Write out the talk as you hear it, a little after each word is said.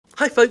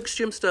Hi folks,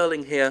 Jim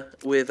Sterling here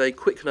with a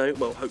quick note.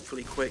 Well,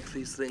 hopefully quick.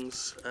 These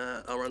things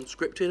are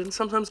unscripted and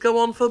sometimes go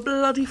on for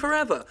bloody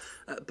forever.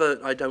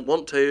 But I don't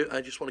want to.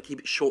 I just want to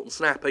keep it short and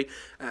snappy.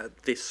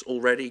 This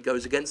already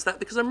goes against that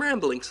because I'm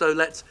rambling, so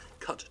let's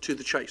cut to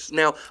the chase.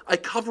 Now, I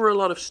cover a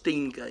lot of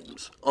Steam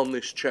games on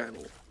this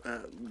channel.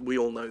 We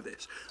all know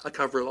this. I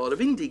cover a lot of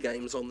indie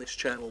games on this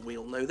channel. We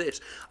all know this.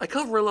 I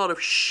cover a lot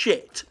of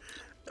shit.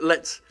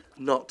 Let's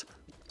not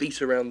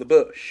beat around the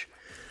bush.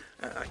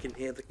 I can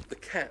hear the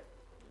cat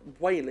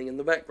wailing in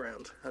the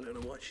background. I don't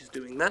know why she's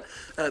doing that.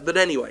 But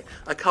anyway,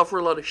 I cover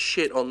a lot of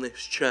shit on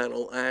this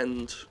channel,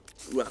 and,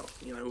 well,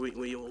 you know,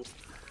 we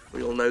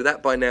all know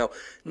that by now.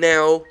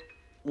 Now,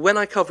 when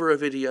I cover a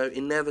video,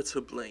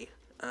 inevitably,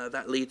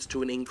 that leads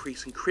to an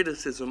increase in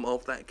criticism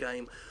of that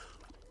game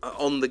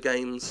on the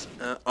game's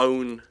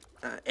own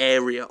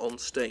area on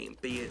Steam,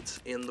 be it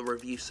in the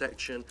review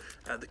section,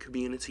 the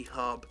community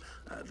hub,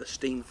 the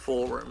Steam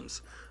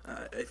forums,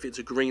 if it's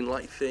a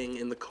Greenlight thing,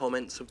 in the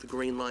comments of the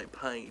Greenlight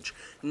page.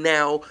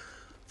 Now,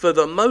 for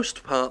the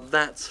most part,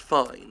 that's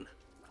fine,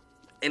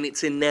 and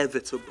it's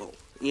inevitable.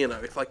 You know,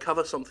 if I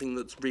cover something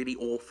that's really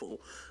awful,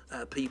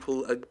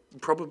 people are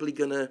probably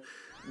gonna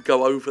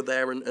go over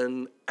there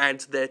and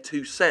add their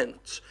 2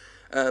 cents.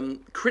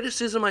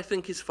 Criticism, I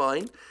think, is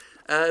fine.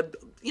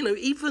 You know,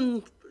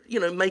 even, you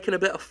know, making a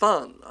bit of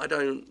fun.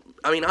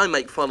 I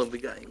make fun of the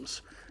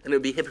games, and it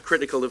would be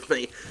hypocritical of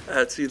me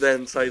to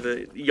then say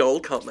that y'all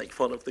can't make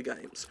fun of the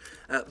games.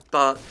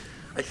 But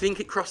I think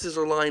it crosses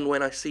a line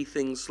when I see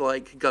things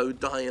like go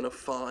die in a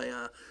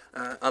fire,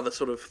 other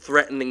sort of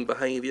threatening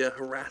behaviour,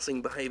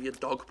 harassing behaviour,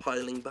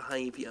 dogpiling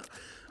behaviour.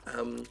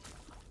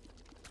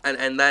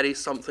 And that is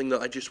something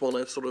that I just want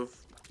to sort of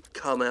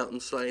come out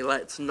and say,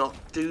 let's not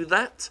do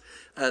that.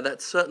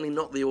 That's certainly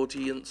not the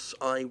audience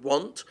I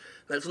want.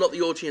 That's not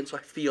the audience I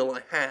feel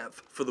I have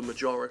for the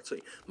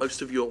majority.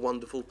 Most of you are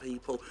wonderful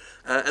people.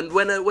 And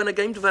when a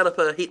game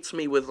developer hits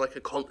me with like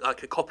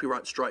a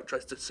copyright strike,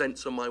 tries to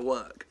censor my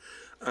work,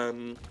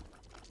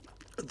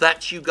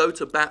 that you go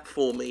to bat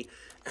for me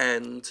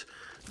and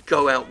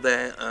go out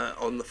there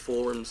on the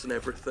forums and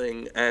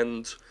everything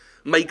and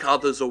make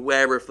others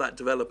aware of that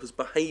developer's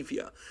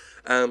behaviour.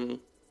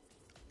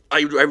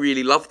 I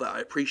really love that. I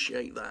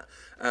appreciate that.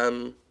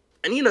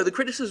 And, you know, the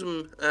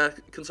criticism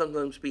can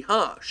sometimes be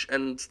harsh,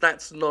 and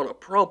that's not a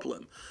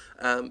problem.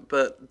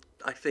 But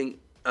I think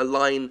a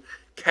line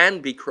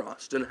can be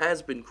crossed, and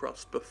has been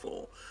crossed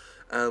before.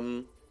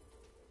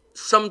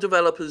 Some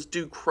developers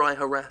do cry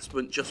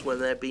harassment just when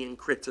they're being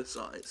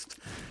criticised.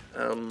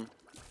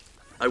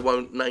 I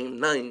won't name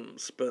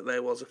names, but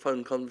there was a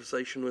phone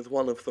conversation with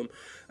one of them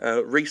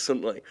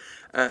recently.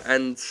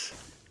 And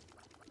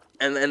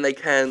they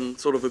can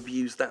sort of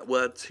abuse that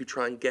word to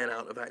try and get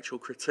out of actual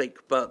critique,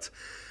 but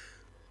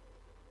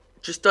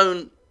just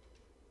don't.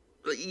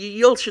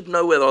 Y'all should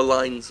know where our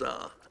lines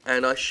are,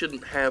 and I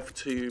shouldn't have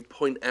to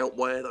point out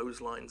where those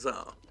lines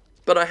are.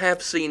 But I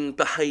have seen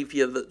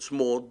behaviour that's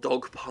more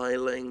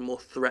dogpiling, more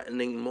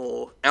threatening,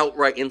 more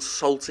outright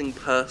insulting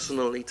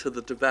personally to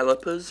the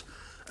developers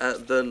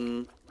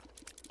than,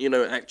 you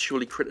know,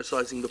 actually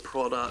criticising the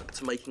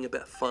product, making a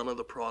bit of fun of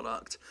the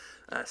product.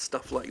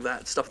 Stuff like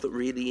that, stuff that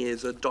really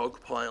is a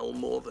dogpile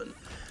more than,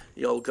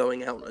 you know,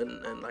 going out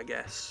and I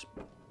guess,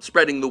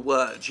 spreading the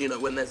word, you know,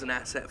 when there's an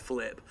asset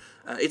flip.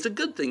 It's a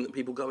good thing that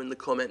people go in the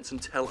comments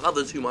and tell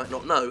others who might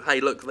not know,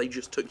 hey look, they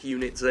just took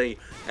Unit Z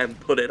and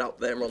put it up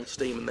there on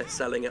Steam and they're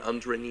selling it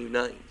under a new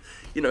name.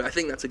 You know, I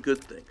think that's a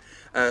good thing.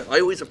 I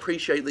always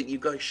appreciate that you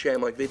guys share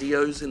my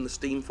videos in the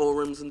Steam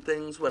forums and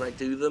things when I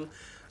do them.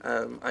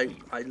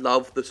 I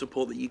love the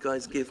support that you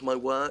guys give my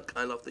work.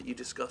 I love that you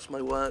discuss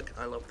my work.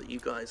 I love that you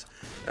guys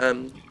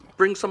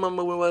bring some of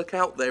my work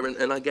out there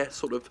and I guess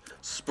sort of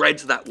spread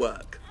that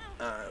work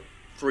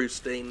through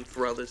Steam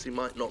for others who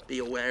might not be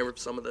aware of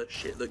some of the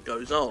shit that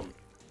goes on.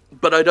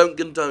 But I don't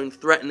condone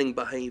threatening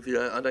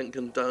behaviour. I don't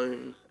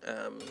condone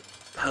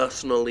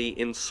personally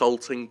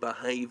insulting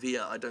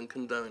behaviour. I don't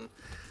condone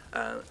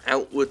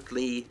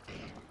outwardly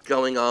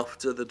going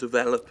after the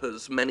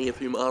developers, many of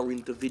whom are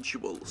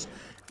individuals,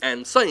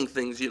 and saying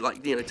things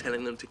like, you know,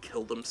 telling them to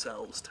kill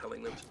themselves,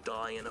 telling them to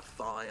die in a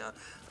fire,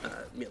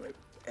 you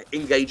know,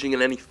 engaging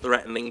in any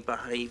threatening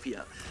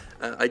behaviour.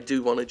 I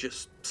do want to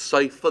just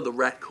say for the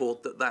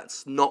record that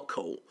that's not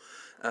cool.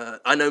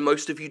 I know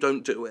most of you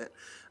don't do it,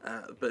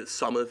 but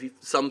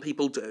some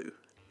people do,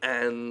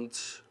 and,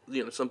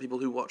 you know, some people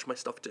who watch my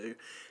stuff do.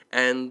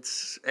 And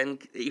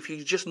if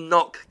you just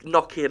knock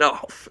it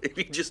off, if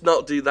you just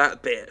not do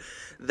that bit,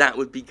 that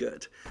would be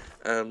good.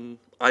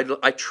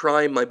 I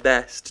try my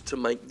best to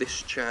make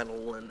this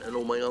channel and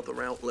all my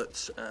other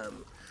outlets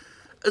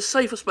as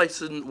safe a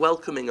space and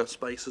welcoming a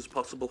space as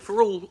possible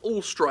for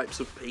all stripes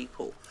of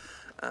people.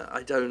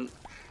 I don't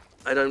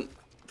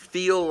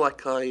feel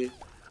like I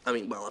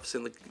mean, well, I've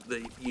seen the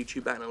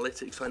YouTube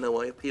analytics. I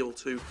know I appeal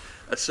to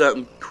a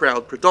certain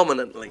crowd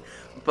predominantly,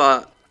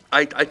 but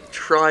I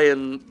try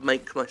and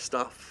make my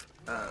stuff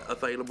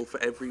available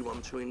for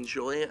everyone to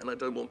enjoy it, and I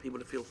don't want people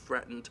to feel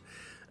threatened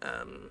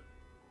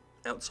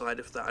outside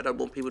of that. I don't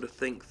want people to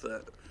think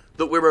that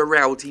that we're a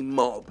rowdy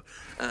mob,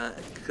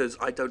 because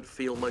I don't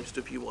feel most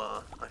of you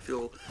are.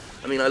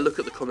 I mean, I look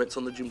at the comments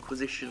on the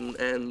Jimquisition,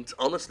 and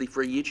honestly,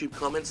 for a YouTube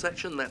comment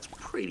section, that's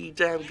pretty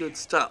damn good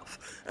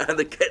stuff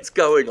that gets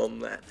going on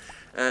there.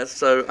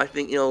 So I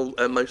think you're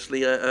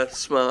mostly a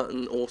smart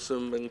and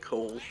awesome and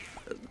cool,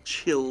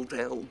 chilled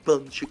out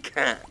bunch of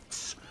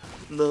cats.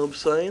 Know what I'm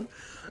saying?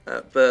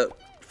 But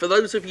for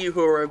those of you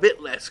who are a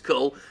bit less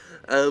cool,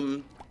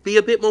 be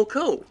a bit more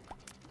cool,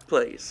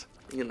 please.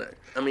 You know,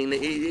 I mean,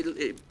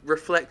 it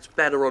reflects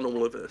better on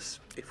all of us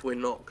if we're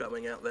not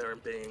going out there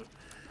and being,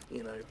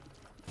 you know,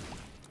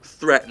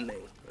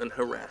 threatening and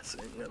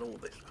harassing and all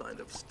this kind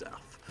of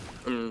stuff.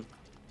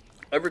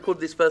 I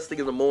recorded this first thing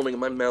in the morning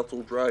and my mouth's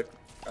all dry.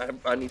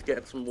 I need to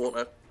get some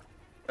water.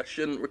 I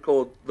shouldn't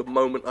record the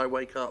moment I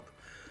wake up,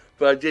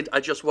 but I did.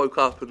 I just woke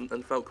up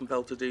and felt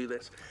compelled to do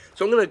this.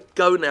 So I'm going to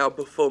go now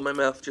before my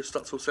mouth just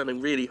starts all sounding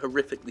really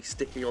horrifically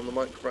sticky on the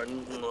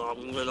microphone. And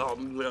I'm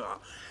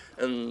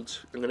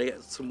going to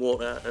get some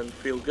water and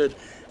feel good.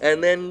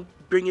 And then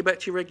bring you back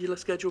to your regular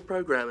scheduled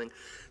programming.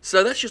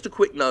 So that's just a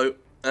quick note.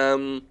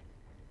 Do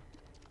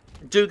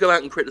go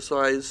out and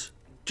criticise.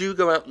 Do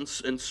go out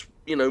and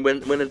you know,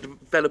 when a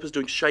developer's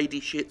doing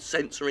shady shit,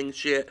 censoring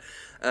shit,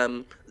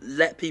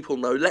 let people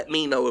know. Let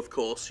me know, of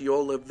course. You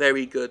all are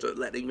very good at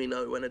letting me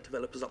know when a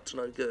developer's up to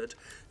no good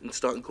and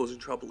starting causing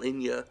trouble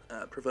in your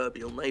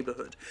proverbial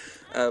neighbourhood.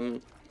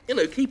 You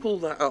know, keep all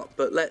that up,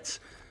 but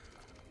let's,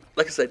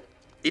 like I said,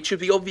 it should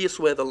be obvious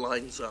where the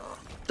lines are.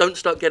 Don't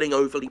start getting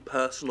overly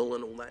personal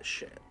and all that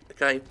shit,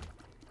 okay?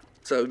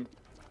 So,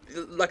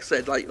 like I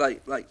said,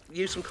 like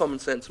use some common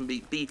sense and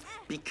be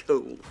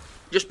cool.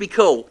 Just be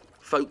cool,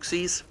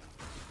 folksies.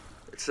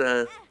 It's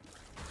a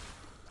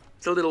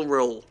little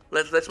rule.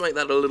 Let's make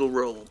that a little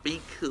rule.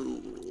 Be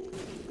cool.